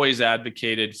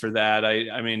advocated for that.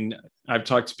 I mean, I've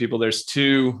talked to people, there's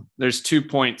two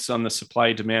points on the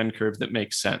supply demand curve that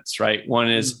make sense, right? One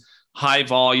is high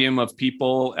volume of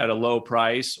people at a low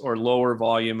price, or lower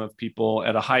volume of people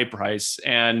at a high price.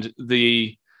 And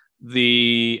the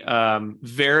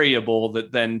variable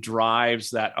that then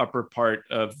drives that upper part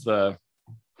of the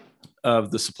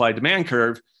supply demand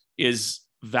curve is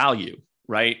value,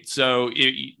 right? So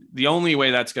the only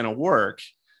way that's going to work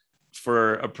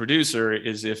for a producer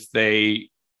is if they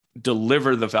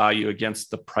deliver the value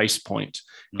against the price point.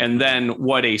 Mm-hmm. And then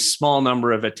what a small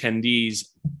number of attendees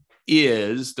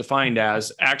is defined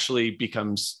as actually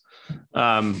becomes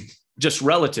just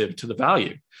relative to the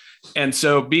value. And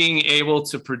so being able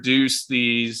to produce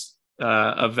these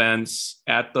events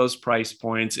at those price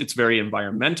points, it's very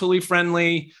environmentally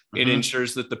friendly. Mm-hmm. It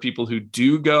ensures that the people who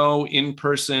do go in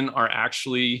person are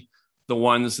actually the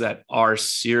ones that are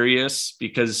serious,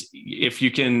 because if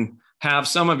you can have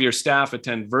some of your staff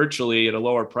attend virtually at a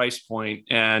lower price point,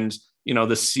 and the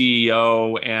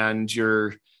CEO and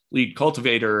your lead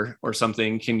cultivator or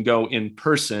something can go in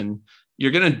person,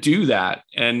 you're going to do that.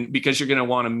 And because you're going to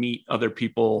want to meet other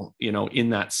people,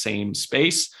 in that same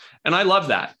space. And I love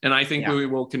that. And I think we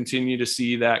will continue to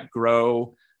see that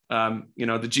grow. The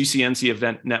GCNC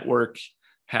Event Network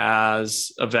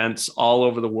has events all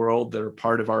over the world that are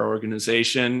part of our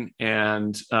organization.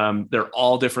 And they're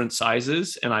all different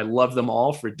sizes. And I love them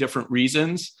all for different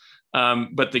reasons.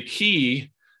 But the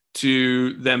key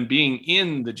to them being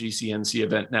in the GCNC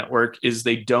Event Network is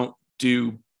they don't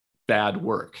do bad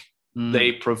work.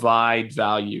 They provide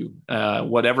value,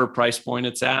 whatever price point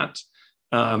it's at.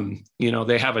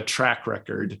 They have a track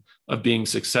record of being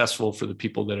successful for the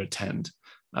people that attend.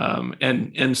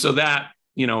 And so that,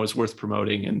 is worth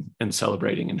promoting and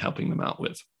celebrating and helping them out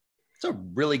with. That's a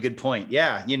really good point.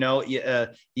 Yeah.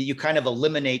 You kind of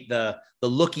eliminate the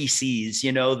looky sees,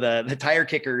 the tire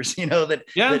kickers,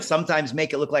 that sometimes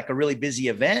make it look like a really busy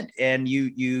event. And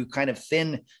you kind of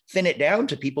thin it down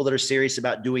to people that are serious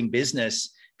about doing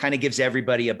business, kind of gives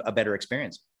everybody a better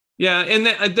experience. Yeah.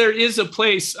 And there is a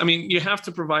place. I mean, you have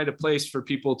to provide a place for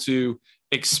people to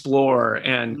explore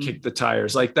and kick the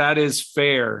tires. Like, that is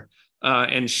fair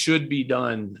and should be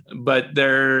done. But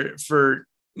for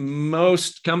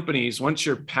most companies, once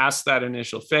you're past that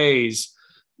initial phase,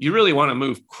 you really want to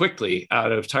move quickly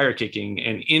out of tire kicking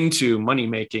and into money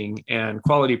making and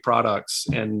quality products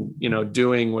and,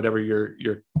 doing whatever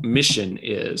your mission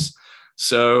is.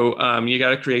 So you got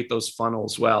to create those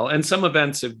funnels well. And some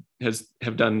events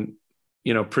have done,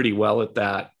 pretty well at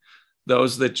that.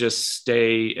 Those that just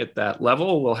stay at that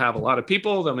level will have a lot of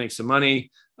people. They'll make some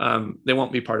money. They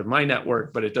won't be part of my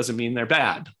network, but it doesn't mean they're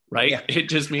bad, right? Yeah. It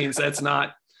just means that's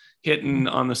not hitting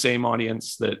on the same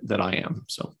audience that I am.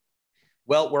 So,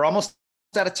 well, we're almost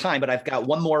out of time, but I've got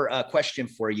one more question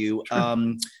for you.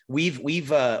 Sure.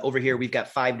 We've over here, we've got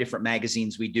 5 different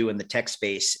magazines we do in the tech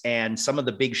space, and some of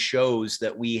the big shows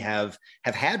that we have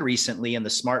had recently in the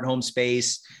smart home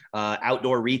space,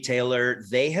 outdoor retailer,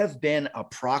 they have been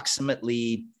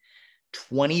approximately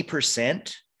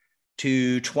 20%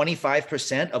 to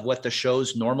 25% of what the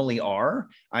shows normally are.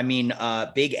 I mean,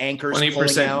 big anchors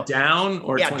 20% down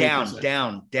or 20%?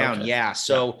 down. Okay. Yeah.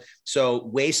 So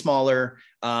way smaller.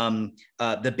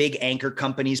 The big anchor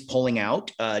companies pulling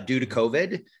out due to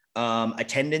COVID,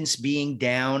 attendance being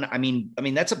down. I mean,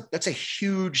 that's a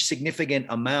huge, significant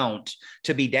amount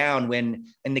to be down when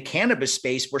in the cannabis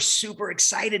space, we're super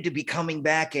excited to be coming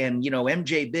back and,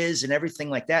 MJ Biz and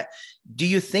everything like that. Do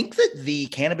you think that the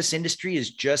cannabis industry is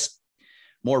just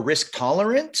more risk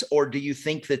tolerant, or do you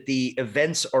think that the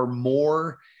events are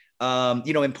more,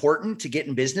 important to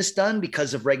getting business done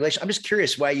because of regulation? I'm just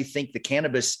curious why you think the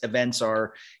cannabis events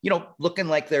are, looking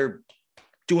like they're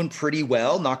doing pretty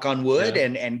well, knock on wood,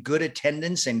 and good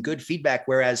attendance and good feedback.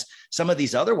 Whereas some of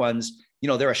these other ones,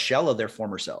 they're a shell of their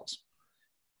former selves.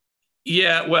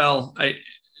 Yeah. Well,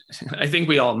 I think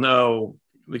we all know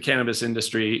the cannabis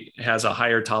industry has a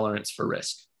higher tolerance for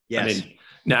risk. Yes.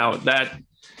 Now that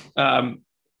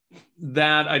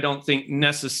I don't think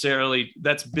necessarily,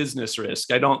 that's business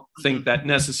risk. I don't think that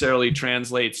necessarily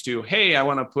translates to, hey, I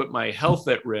want to put my health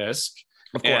at risk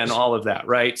and all of that.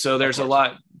 Right. So there's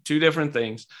two different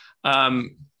things.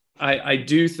 I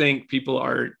do think people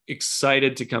are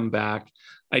excited to come back.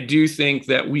 I do think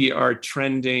that we are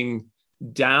trending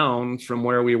down from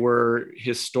where we were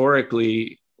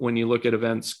historically when you look at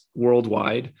events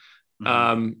worldwide.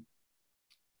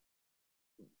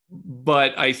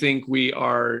 But I think we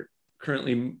are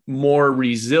currently more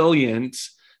resilient,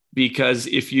 because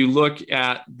if you look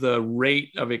at the rate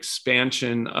of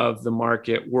expansion of the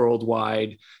market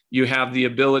worldwide, you have the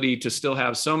ability to still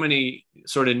have so many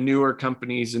sort of newer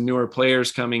companies and newer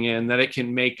players coming in that it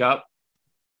can make up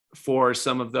for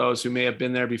some of those who may have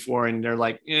been there before and they're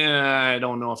like, I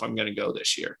don't know if I'm going to go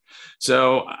this year.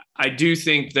 So I do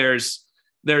think there's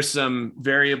some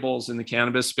variables in the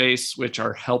cannabis space which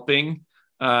are helping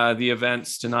the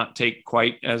events to not take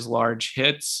quite as large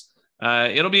hits.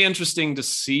 It'll be interesting to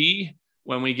see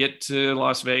when we get to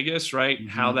Las Vegas, right?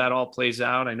 How that all plays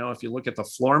out. I know if you look at the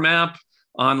floor map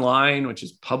online, which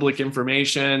is public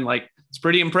information, like it's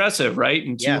pretty impressive, right?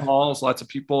 In 2 halls, lots of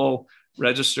people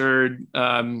registered.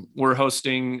 We're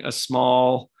hosting a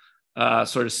small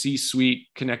sort of C-suite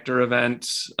connector event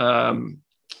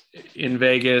in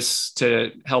Vegas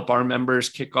to help our members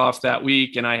kick off that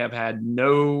week. And I have had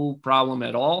no problem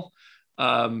at all,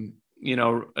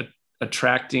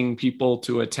 attracting people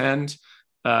to attend.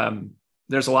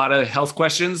 There's a lot of health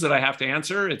questions that I have to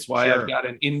answer. It's why I've got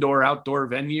an indoor-outdoor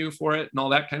venue for it and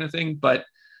all that kind of thing. But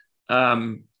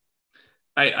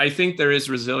I think there is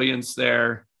resilience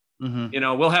there.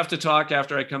 We'll have to talk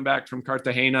after I come back from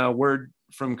Cartagena. Word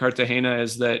from Cartagena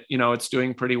is that, it's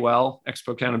doing pretty well.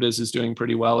 Expo Cannabis is doing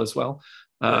pretty well as well.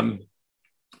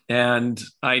 And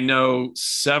I know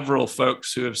several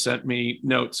folks who have sent me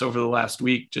notes over the last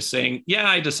week just saying,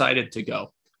 I decided to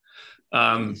go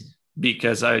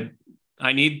because I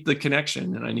need the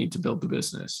connection and I need to build the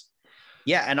business.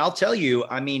 Yeah. And I'll tell you,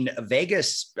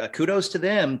 Vegas, kudos to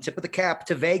them, tip of the cap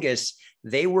to Vegas.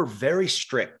 They were very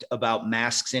strict about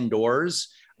masks indoors.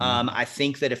 I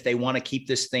think that if they want to keep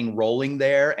this thing rolling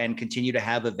there and continue to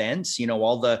have events,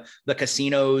 all the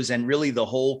casinos and really the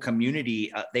whole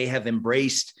community, they have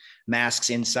embraced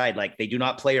masks inside. Like they do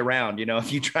not play around.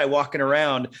 If you try walking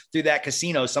around through that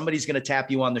casino, somebody's going to tap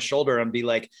you on the shoulder and be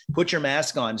like, put your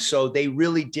mask on. So they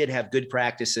really did have good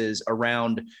practices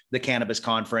around the cannabis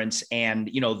conference and,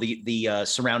 the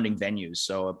surrounding venues.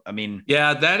 So, I mean,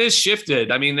 yeah, that is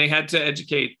shifted. I mean, they had to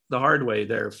educate the hard way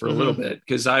there for a little bit,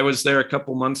 because I was there a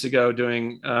couple months ago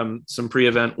doing some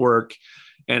pre-event work,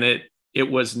 and it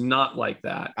was not like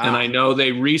that. And I know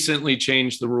they recently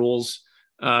changed the rules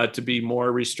to be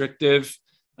more restrictive.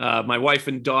 My wife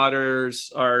and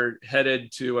daughters are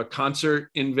headed to a concert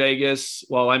in Vegas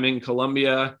while I'm in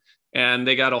Colombia, and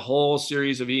they got a whole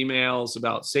series of emails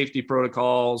about safety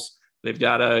protocols. They've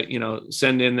got to,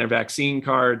 send in their vaccine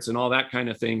cards and all that kind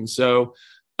of thing. So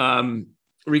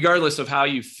regardless of how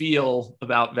you feel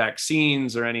about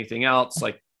vaccines or anything else,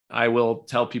 like I will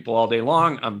tell people all day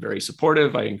long, I'm very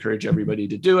supportive. I encourage everybody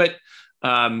to do it.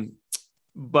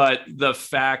 But the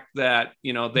fact that,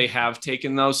 they have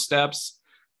taken those steps,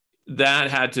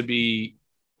 that had to be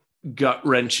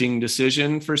gut-wrenching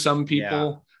decision for some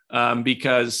people.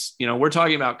 Because, we're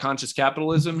talking about conscious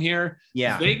capitalism here.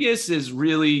 Yeah. Vegas is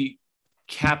really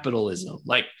capitalism.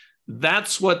 Like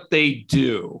that's what they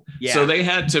do. Yeah. So they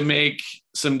had to make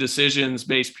some decisions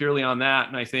based purely on that.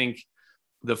 And I think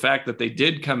the fact that they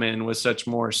did come in with such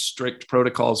more strict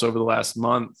protocols over the last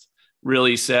month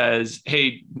really says,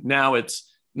 hey, now it's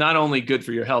not only good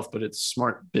for your health, but it's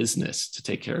smart business to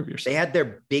take care of yourself. They had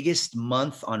their biggest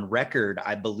month on record,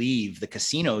 I believe the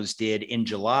casinos did in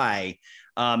July.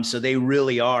 So they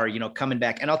really are, coming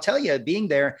back. And I'll tell you, being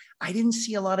there, I didn't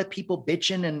see a lot of people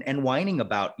bitching and whining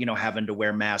about, having to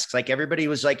wear masks. Like everybody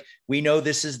was like, we know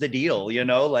this is the deal,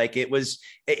 like it was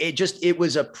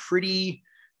a pretty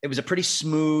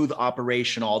smooth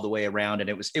operation all the way around. And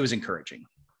it was encouraging.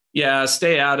 Yeah.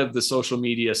 Stay out of the social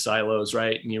media silos,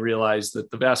 right? And you realize that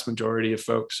the vast majority of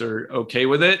folks are okay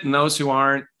with it. And those who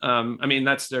aren't,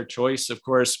 that's their choice, of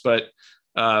course, but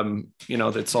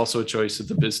that's also a choice of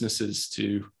the businesses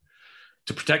to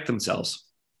protect themselves.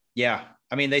 Yeah.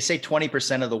 They say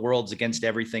 20% of the world's against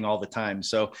everything all the time.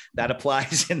 So that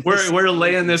applies. We're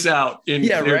laying this out in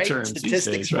clear terms.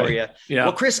 Statistics days, for you. Yeah.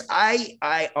 Well, Chris,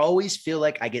 I always feel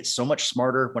like I get so much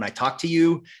smarter when I talk to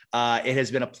you. It has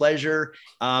been a pleasure.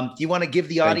 Do you want to give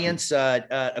the audience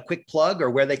a quick plug or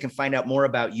where they can find out more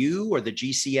about you or the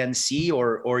GCNC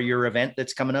or your event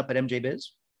that's coming up at MJ Biz?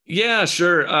 Yeah,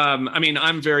 sure.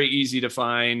 I'm very easy to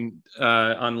find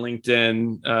on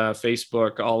LinkedIn,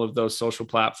 Facebook, all of those social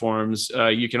platforms.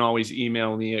 You can always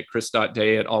email me at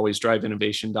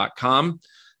chris.day@alwaysdriveinnovation.com.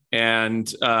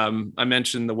 And I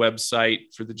mentioned the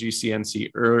website for the GCNC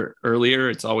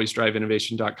earlier. It's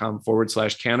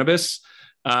alwaysdriveinnovation.com/cannabis.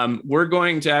 We're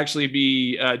going to actually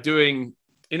be doing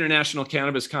International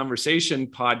Cannabis Conversation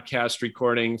podcast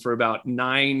recording for about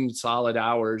 9 solid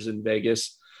hours in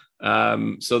Vegas.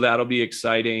 So that'll be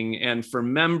exciting. And for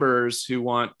members who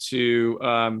want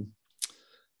to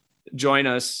join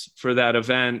us for that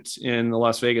event in the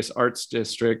Las Vegas Arts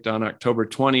District on October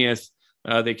 20th,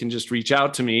 they can just reach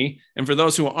out to me. And for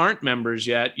those who aren't members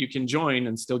yet, you can join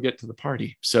and still get to the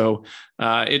party. So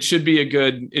it should be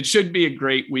a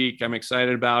great week. I'm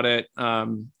excited about it.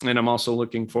 And I'm also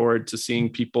looking forward to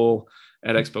seeing people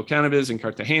at Expo Cannabis in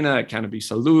Cartagena, at Cannabis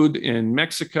Salud in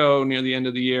Mexico near the end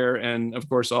of the year, and of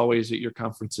course, always at your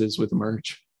conferences with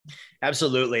Emerge.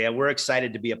 Absolutely. And we're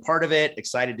excited to be a part of it,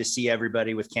 excited to see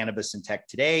everybody with Cannabis and Tech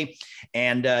today,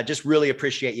 and just really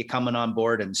appreciate you coming on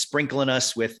board and sprinkling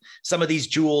us with some of these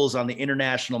jewels on the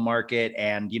international market,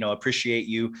 and, appreciate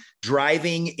you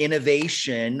driving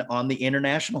innovation on the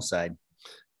international side.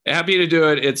 Happy to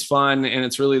do it. It's fun. And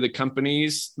it's really the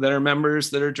companies that are members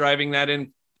that are driving that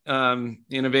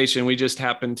innovation. We just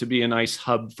happen to be a nice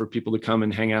hub for people to come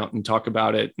and hang out and talk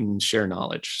about it and share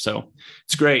knowledge. So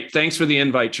it's great. Thanks for the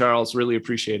invite, Charles. Really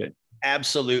appreciate it.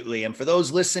 Absolutely. And for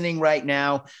those listening right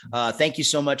now, thank you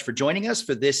so much for joining us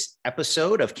for this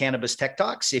episode of Cannabis Tech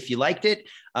Talks. If you liked it,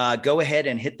 go ahead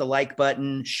and hit the like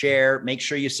button, share, make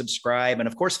sure you subscribe, and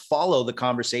of course, follow the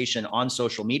conversation on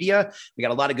social media. We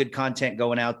got a lot of good content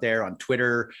going out there on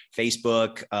Twitter,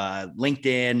 Facebook,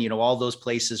 LinkedIn, all those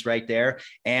places right there.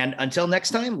 And until next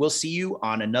time, we'll see you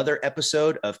on another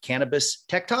episode of Cannabis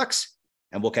Tech Talks,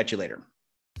 and we'll catch you later.